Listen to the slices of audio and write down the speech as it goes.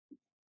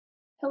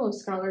Hello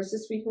scholars,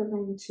 this week we're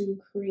going to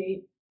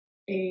create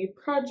a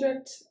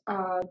project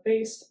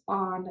based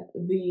on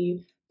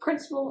the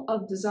principle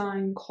of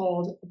design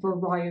called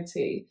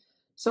variety.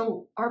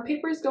 So our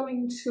paper is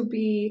going to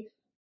be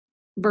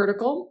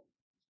vertical,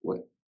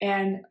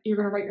 and you're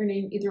going to write your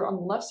name either on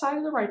the left side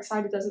or the right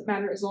side. It doesn't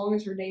matter as long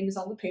as your name is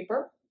on the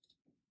paper.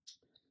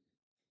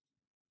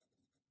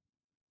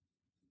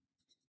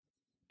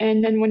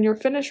 And then when you're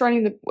finished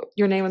writing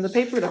your name on the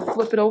paper, you're going to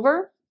flip it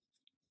over.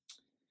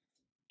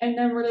 And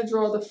then we're going to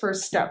draw the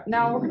first step.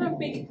 Now we're going to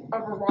make a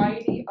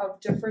variety of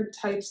different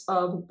types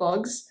of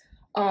bugs.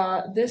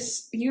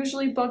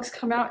 Usually bugs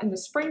come out in the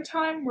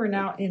springtime. We're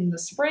now in the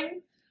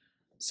spring.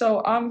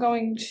 So I'm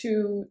going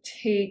to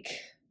take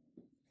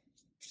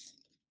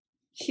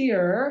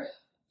here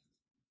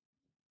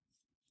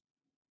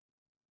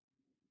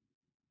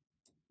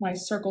my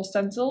circle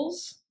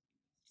stencils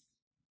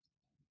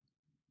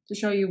to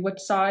show you which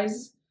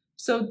size.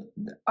 So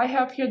I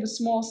have here the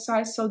small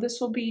size, so this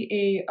will be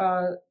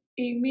a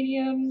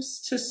medium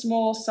to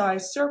small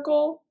size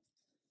circle.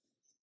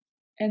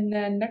 And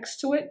then next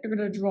to it, you're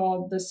going to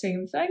draw the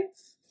same thing.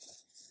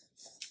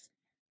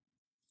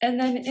 And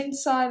then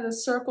inside the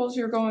circles,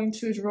 you're going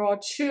to draw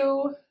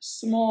 2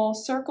 small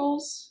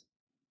circles.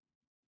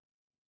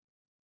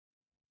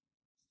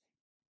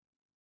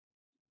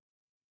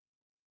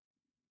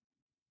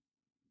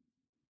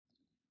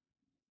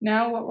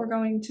 Now what we're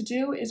going to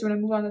do is we're going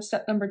to move on to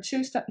step number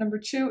 2. Step number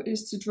 2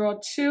 is to draw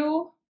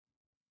 2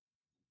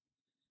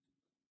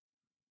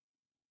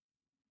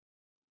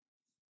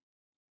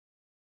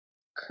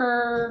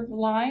 curved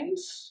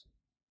lines.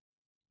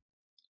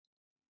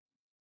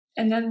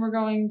 And then we're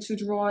going to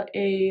draw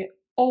a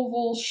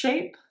oval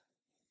shape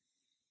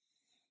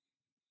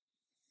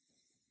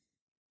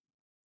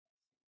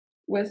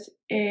with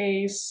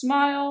a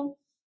smile,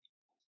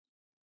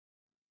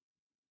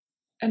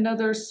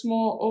 another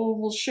small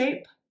oval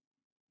shape.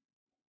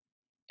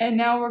 And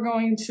now we're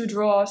going to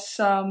draw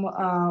some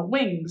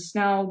wings.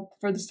 Now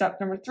for the step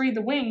number 3,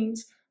 the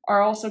wings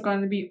are also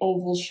going to be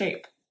oval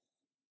shape.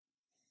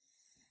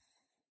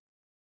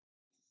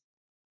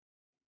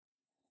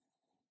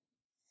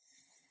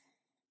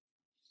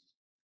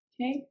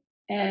 Okay,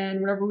 and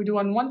whatever we do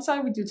on one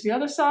side, we do to the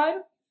other side.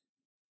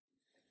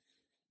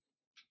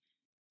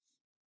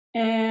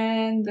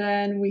 And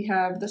then we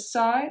have this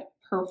side.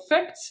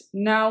 Perfect.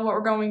 Now what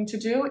we're going to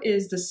do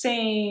is the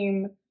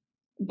same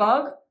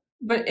bug,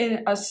 but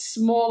in a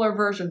smaller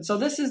version. So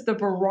this is the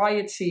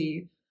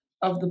variety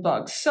of the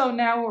bugs. So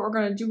now what we're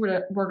going to do,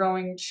 we're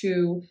going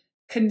to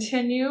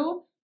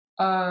continue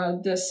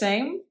the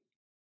same.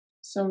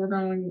 So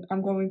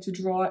I'm going to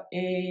draw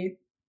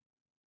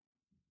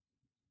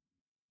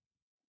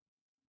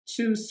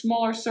 2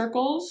 smaller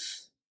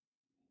circles.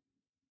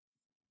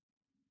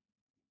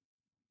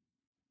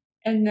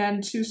 And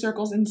then 2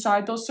 circles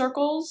inside those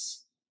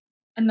circles.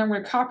 And then we're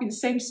going to copy the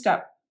same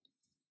step.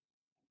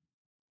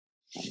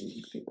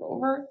 Paper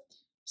over.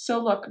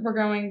 So look, we're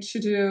going to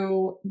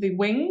do the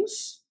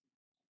wings,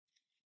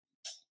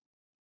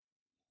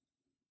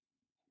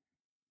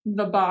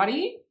 the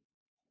body,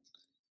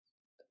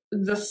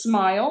 the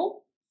smile,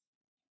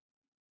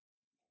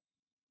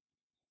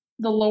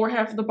 the lower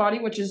half of the body,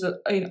 which is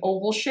an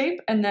oval shape,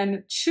 and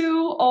then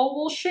 2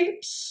 oval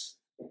shapes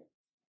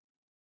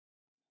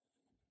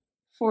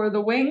for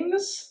the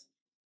wings.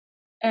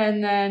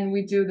 And then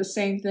we do the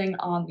same thing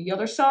on the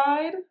other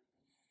side.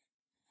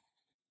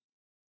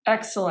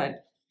 Excellent.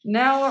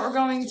 Now what we're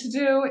going to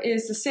do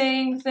is the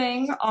same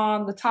thing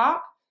on the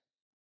top.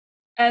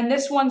 And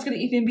this one's going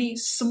to even be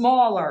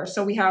smaller.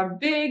 So we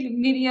have big,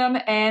 medium,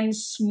 and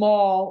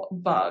small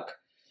bug.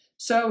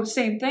 So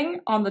same thing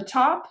on the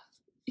top.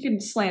 You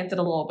can slant it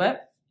a little bit.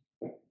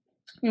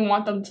 We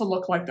want them to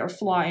look like they're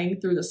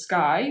flying through the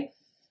sky.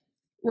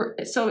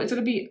 So it's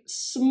going to be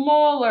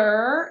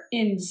smaller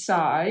in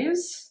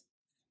size.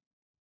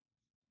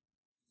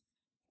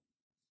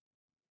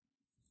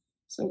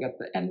 So we got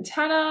the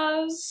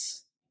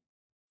antennas,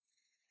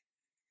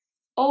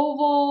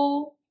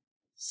 oval,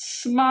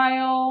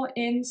 smile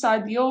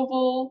inside the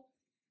oval,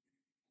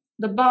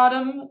 the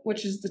bottom,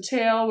 which is the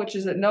tail, which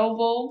is an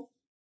oval,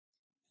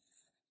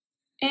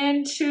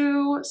 and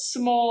 2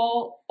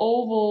 small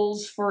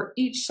ovals for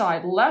each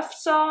side, left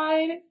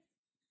side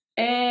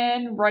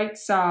and right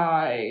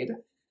side.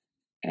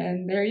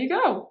 And there you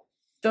go.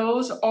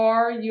 Those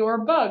are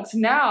your bugs.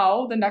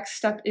 Now the next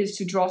step is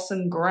to draw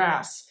some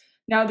grass.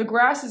 Now the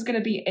grass is going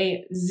to be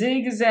a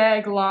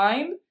zigzag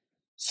line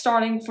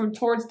starting from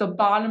towards the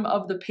bottom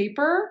of the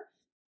paper,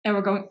 and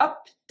we're going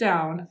up,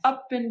 down,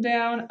 up and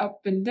down,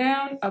 up and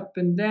down, up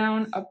and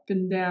down, up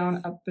and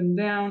down, up and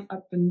down,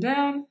 up and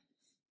down.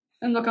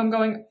 And look, I'm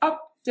going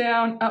up,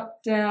 down,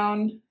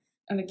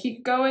 and I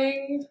keep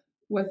going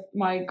with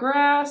my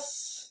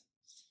grass.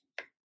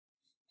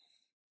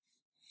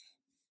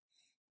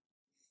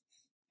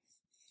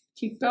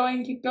 Keep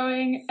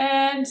going,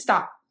 and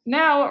stop.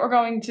 Now what we're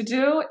going to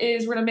do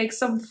is we're going to make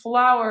some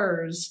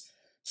flowers.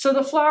 So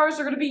the flowers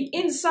are going to be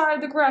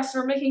inside the grass.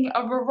 We're making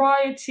a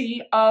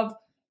variety of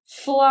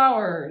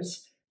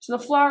flowers. So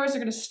the flowers are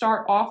going to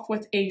start off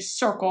with a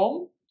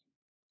circle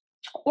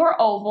or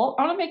oval.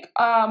 I want to make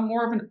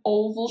more of an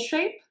oval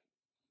shape.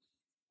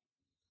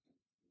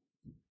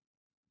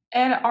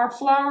 And our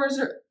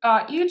flowers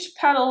are, each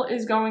petal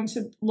is going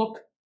to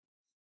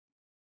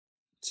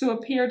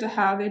appear to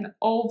have an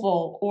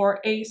oval or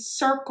a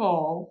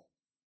circle.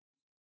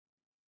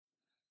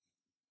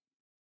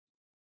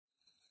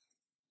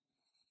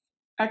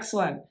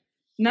 Excellent.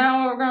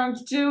 Now what we're going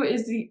to do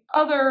is the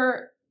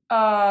other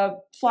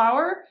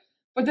flower,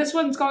 but this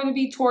one's going to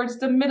be towards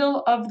the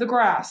middle of the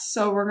grass.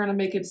 So we're going to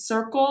make it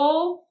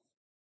circle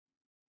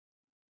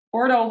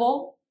or an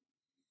oval.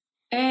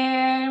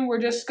 And we're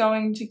just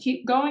going to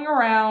keep going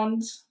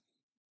around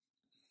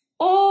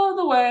all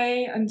the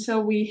way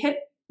until we hit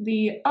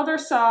the other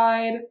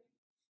side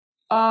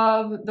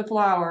of the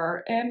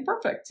flower. And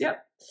perfect,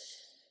 yep.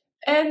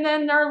 And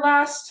then our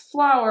last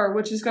flower,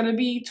 which is going to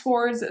be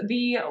towards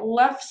the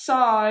left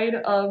side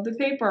of the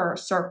paper,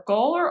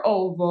 circle or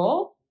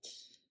oval.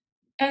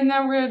 And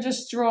then we're going to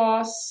just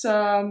draw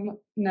some,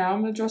 now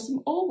I'm going to draw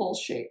some oval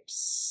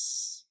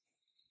shapes.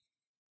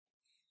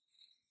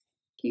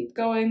 Keep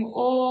going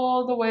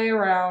all the way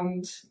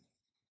around.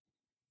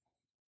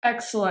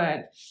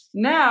 Excellent.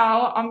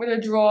 Now I'm going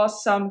to draw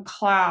some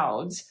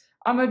clouds.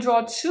 I'm going to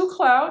draw two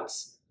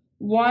clouds,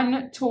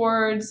 one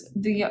towards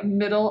the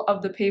middle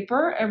of the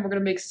paper, and we're going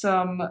to make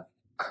some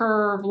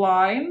curved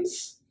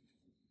lines.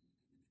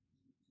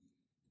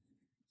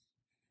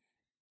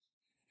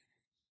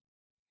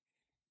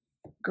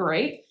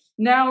 Great.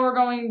 Now we're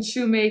going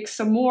to make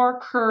some more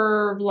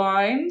curved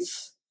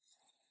lines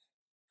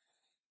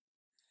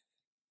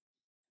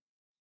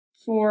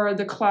for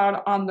the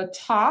cloud on the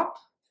top.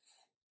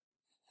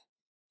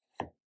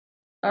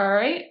 All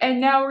right,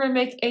 and now we're going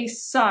to make a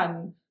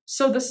sun.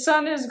 So the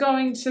sun is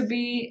going to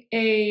be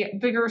a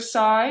bigger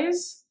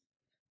size.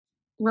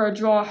 We're going to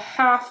draw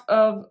half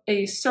of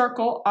a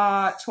circle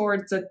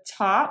towards the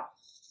top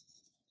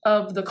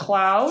of the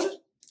cloud.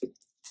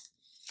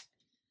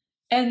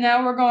 And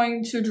now we're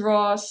going to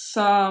draw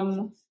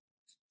some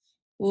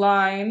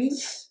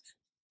lines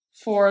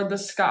for the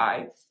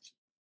sky.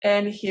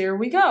 And here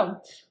we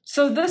go.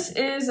 So this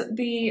is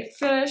the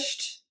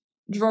finished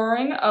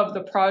drawing of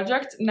the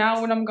project.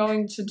 Now what I'm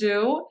going to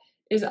do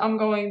is I'm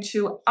going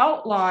to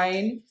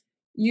outline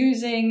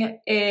using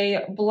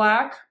a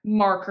black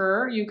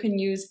marker. You can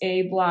use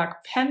a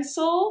black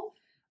pencil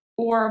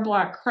or a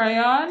black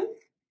crayon.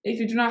 If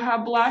you do not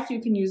have black,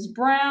 you can use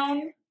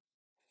brown.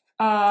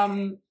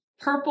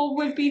 Purple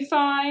would be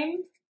fine.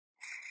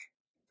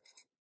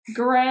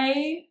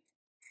 Gray.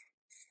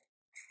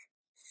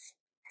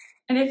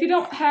 And if you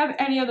don't have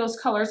any of those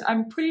colors,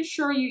 I'm pretty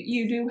sure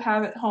you do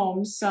have at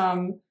home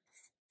some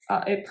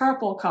a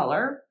purple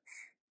color.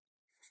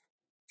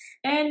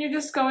 And you're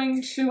just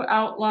going to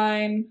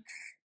outline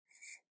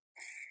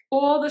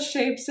all the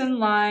shapes and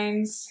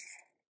lines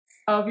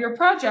of your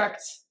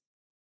project.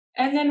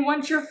 And then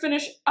once you're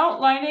finished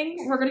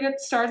outlining, we're going to get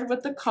started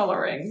with the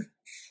coloring.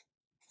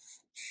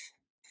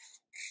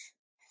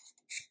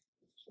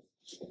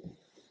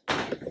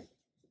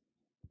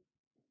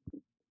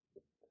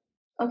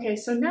 Okay,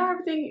 so now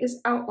everything is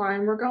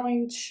outlined. We're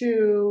going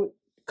to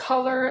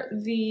color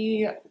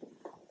the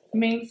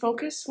main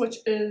focus, which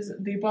is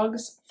the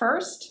bugs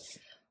first.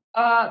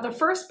 The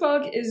first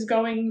bug is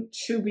going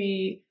to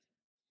be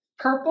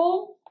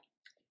purple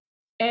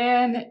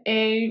and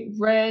a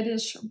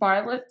reddish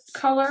violet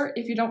color.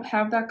 If you don't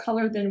have that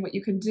color, then what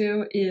you can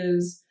do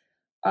is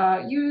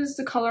use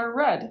the color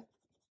red.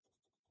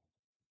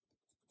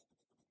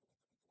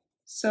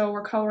 So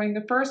we're coloring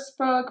the first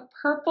bug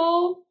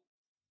purple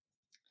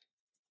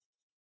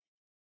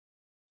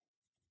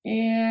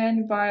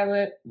and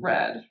violet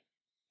red.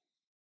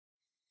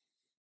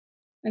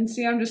 And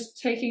see, I'm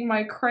just taking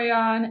my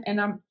crayon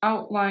and I'm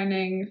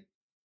outlining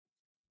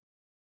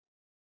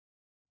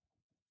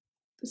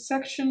the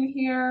section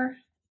here.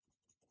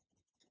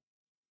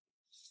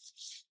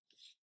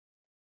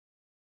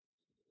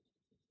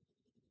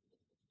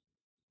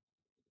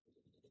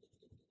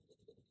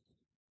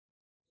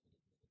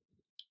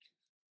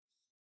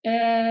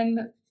 And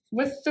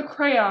with the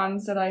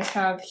crayons that I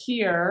have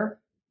here,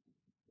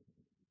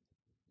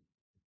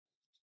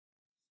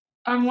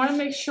 I want to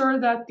make sure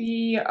that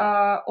the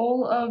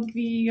all of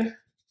the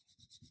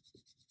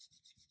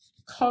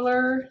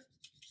color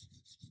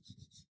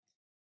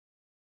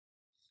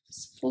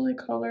is fully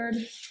colored,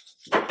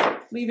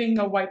 leaving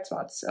no white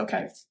spots.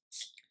 Okay.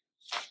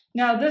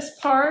 Now this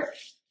part,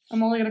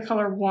 I'm only going to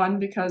color one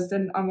because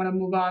then I'm going to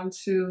move on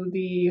to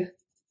the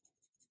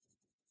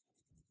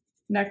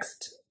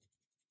next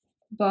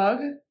bug.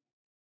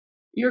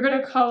 You're going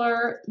to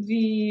color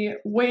the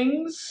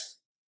wings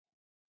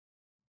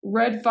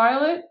red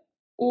violet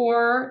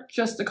or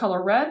just the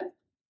color red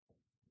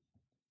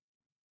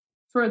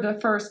for the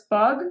first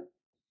bug.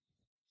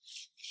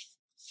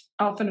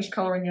 I'll finish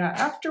coloring that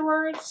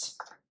afterwards.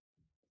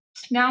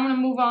 Now I'm going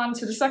to move on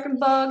to the second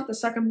bug. The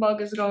second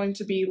bug is going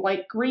to be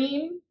light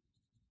green.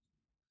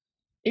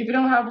 If you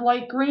don't have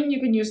light green, you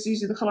can use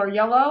the color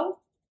yellow,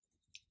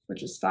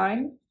 which is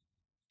fine.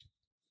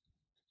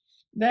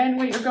 Then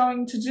what you're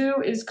going to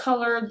do is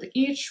color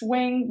each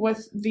wing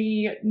with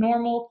the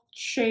normal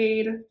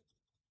shade,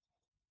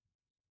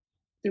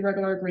 the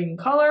regular green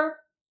color.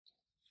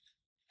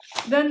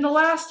 Then the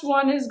last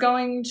one is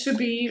going to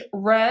be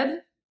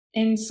red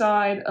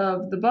inside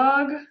of the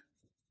bug.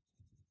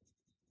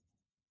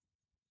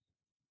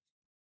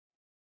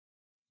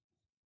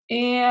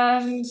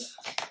 And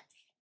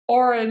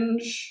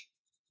orange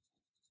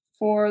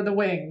for the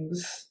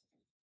wings.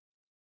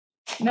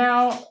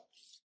 Now,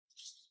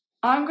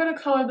 I'm going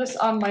to color this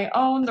on my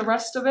own. The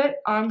rest of it,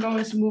 I'm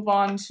going to move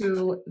on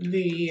to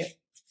the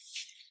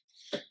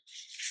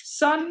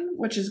sun,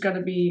 which is going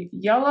to be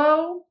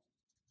yellow.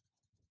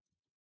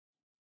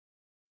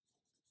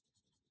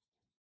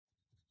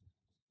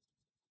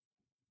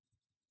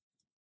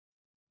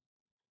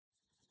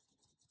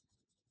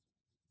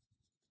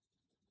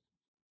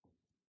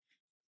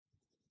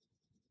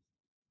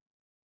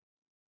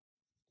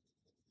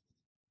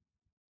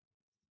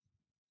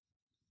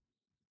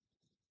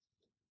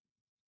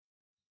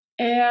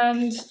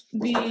 And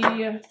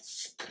the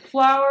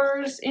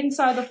flowers,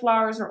 inside the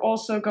flowers are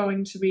also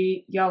going to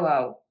be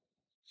yellow.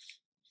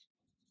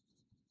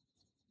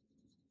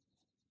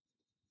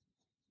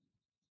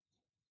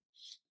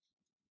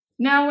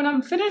 Now, when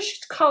I'm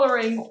finished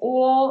coloring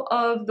all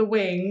of the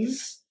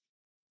wings,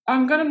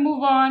 I'm going to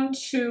move on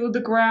to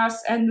the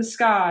grass and the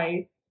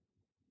sky.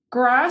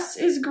 Grass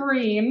is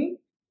green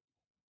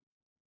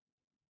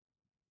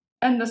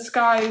and the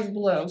sky is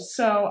blue.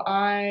 So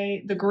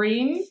the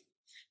green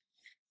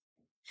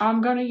I'm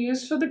going to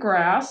use for the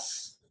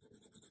grass.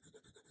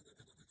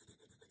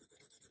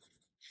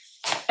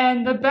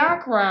 And the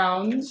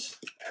background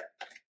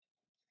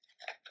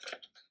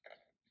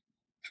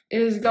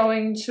is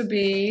going to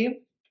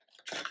be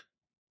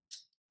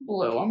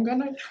blue. I'm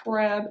going to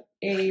grab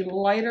a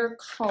lighter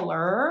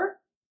color.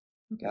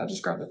 Okay, I'll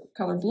just grab the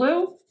color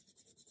blue.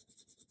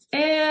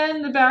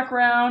 And the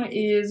background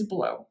is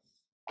blue.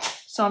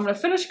 So I'm going to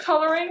finish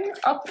coloring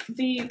up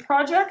the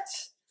project,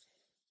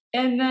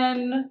 and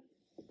then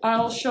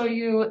I'll show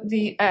you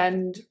the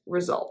end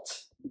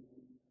result.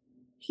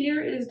 Here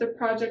is the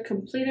project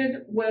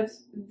completed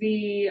with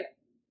the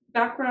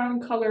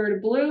background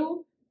colored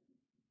blue,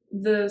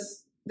 the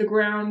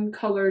ground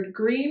colored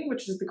green,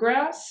 which is the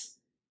grass,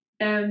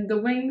 and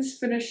the wings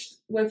finished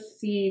with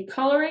the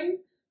coloring.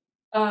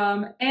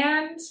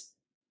 And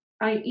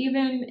I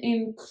even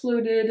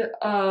included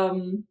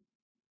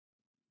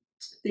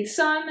the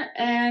sun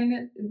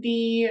and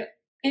the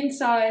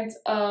insides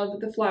of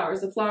the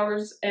flowers. The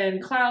flowers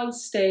and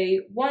clouds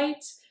stay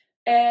white,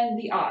 and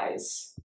the eyes.